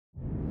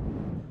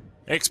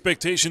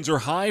Expectations are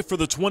high for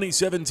the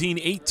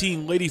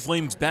 2017-18 Lady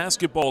Flames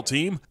basketball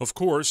team. Of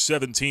course,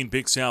 17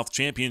 Big South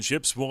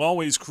championships will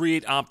always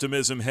create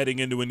optimism heading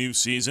into a new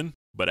season.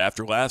 But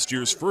after last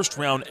year's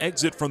first-round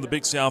exit from the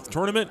Big South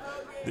tournament,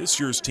 this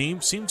year's team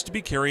seems to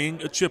be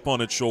carrying a chip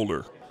on its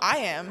shoulder. I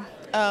am.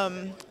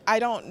 I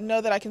don't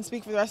know that I can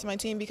speak for the rest of my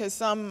team because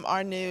some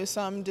are new,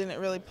 some didn't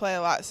really play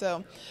a lot.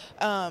 So,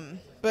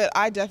 but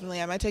I definitely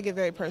am. I take it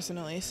very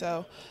personally.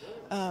 So.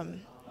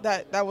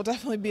 That will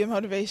definitely be a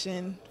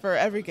motivation for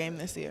every game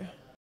this year.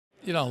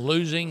 You know,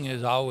 losing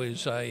is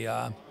always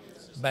a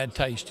bad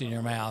taste in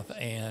your mouth,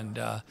 and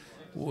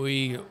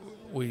we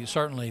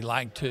certainly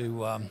like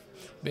to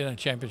be in a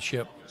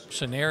championship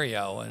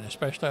scenario, and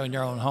especially on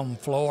your own home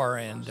floor.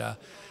 And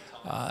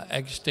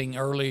exiting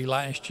early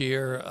last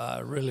year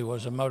really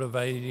was a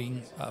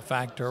motivating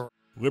factor.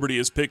 Liberty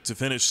is picked to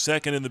finish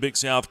second in the Big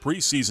South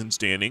preseason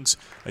standings.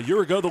 A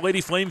year ago, the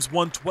Lady Flames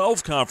won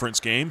 12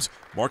 conference games,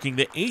 marking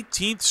the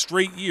 18th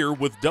straight year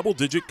with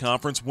double-digit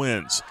conference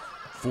wins.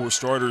 4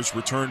 starters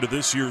returned to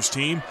this year's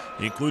team,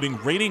 including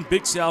reigning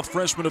Big South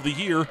Freshman of the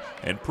Year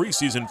and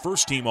preseason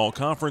first-team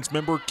All-Conference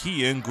member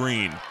Kian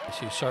Green.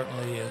 She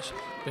certainly has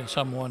been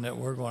someone that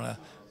we're going to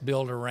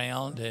build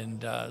around,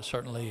 and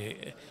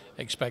certainly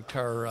expect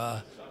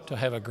her to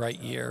have a great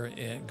year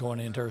going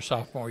into her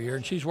sophomore year.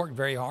 And she's worked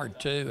very hard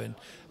too, and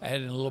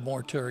adding a little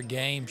more to her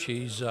game.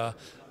 She's a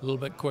little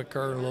bit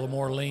quicker, a little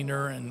more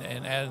leaner, and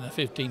adding a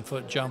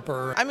 15-foot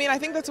jumper. I mean, I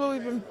think that's what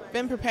we've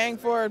been preparing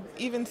for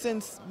even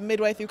since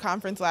midway through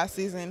conference last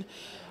season.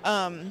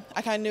 I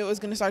kind of knew it was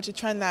going to start to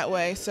trend that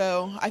way,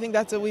 so I think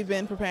that's what we've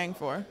been preparing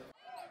for.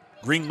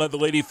 Green led the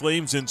Lady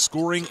Flames in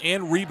scoring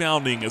and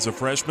rebounding as a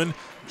freshman.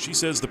 She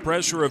says the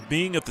pressure of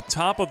being at the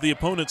top of the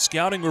opponent's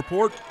scouting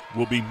report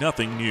will be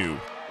nothing new.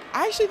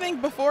 I actually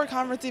think before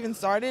conference even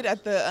started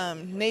at the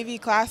Navy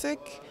Classic,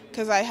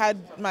 because I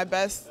had my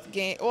best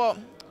game,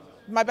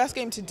 my best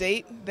game to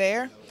date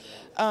there.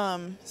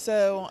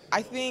 So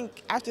I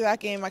think after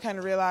that game I kind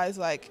of realized,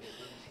 like,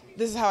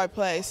 this is how I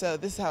play, so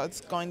this is how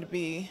it's going to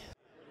be.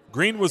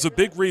 Green was a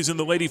big reason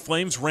the Lady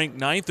Flames ranked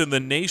 9th in the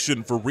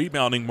nation for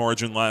rebounding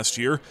margin last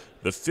year,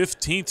 the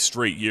 15th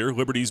straight year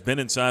Liberty's been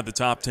inside the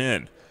top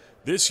 10.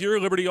 This year,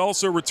 Liberty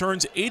also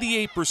returns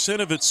 88%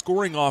 of its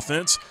scoring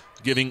offense,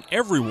 giving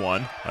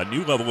everyone a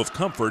new level of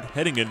comfort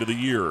heading into the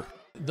year.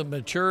 The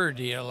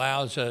maturity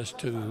allows us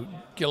to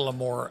get a little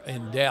more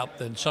in depth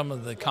than some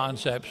of the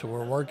concepts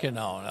we're working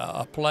on.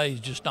 A play is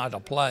just not a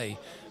play.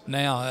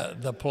 Now,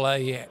 the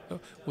play,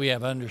 we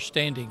have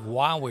understanding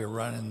why we're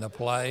running the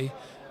play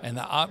and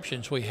the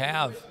options we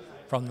have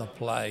from the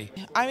play.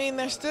 I mean,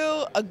 there's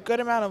still a good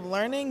amount of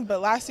learning,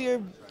 but last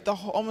year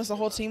almost the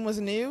whole team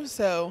was new,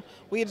 so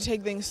we had to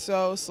take things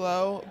so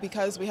slow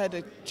because we had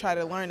to try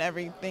to learn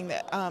everything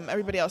that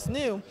everybody else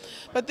knew.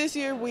 But this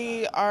year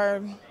we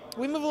move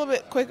a little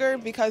bit quicker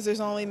because there's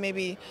only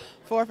maybe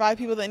 4 or 5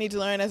 people that need to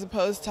learn as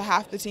opposed to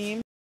half the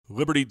team.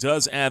 Liberty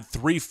does add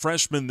 3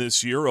 freshmen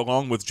this year,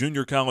 along with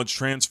junior college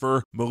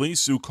transfer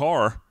Melise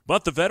Ukar.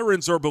 But the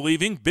veterans are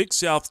believing Big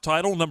South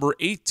title number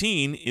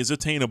 18 is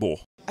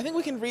attainable. I think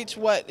we can reach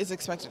what is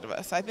expected of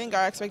us. I think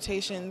our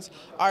expectations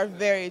are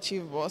very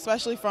achievable,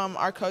 especially from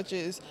our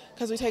coaches,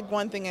 because we take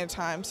one thing at a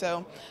time.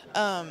 So,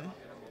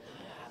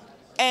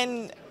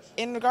 and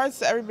in regards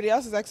to everybody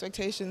else's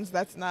expectations,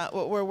 that's not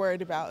what we're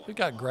worried about. We've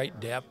got great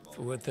depth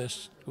with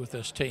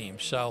this team.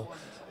 So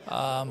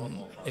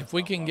if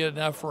we can get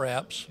enough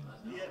reps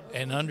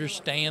and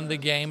understand the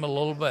game a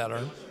little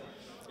better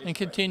and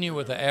continue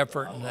with the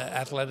effort and the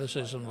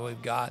athleticism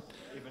we've got,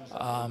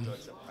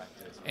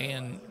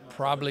 and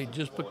probably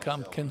just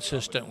become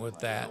consistent with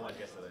that,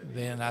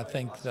 then I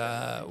think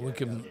we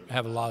can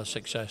have a lot of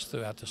success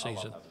throughout the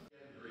season.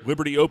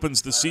 Liberty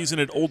opens the season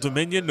at Old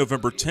Dominion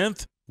November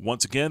 10th.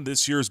 Once again,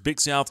 this year's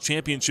Big South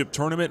Championship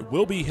Tournament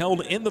will be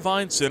held in the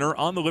Vine Center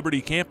on the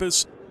Liberty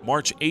campus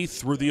March 8th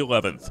through the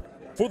 11th.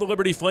 For the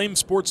Liberty Flames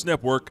Sports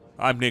Network,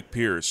 I'm Nick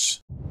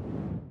Pierce.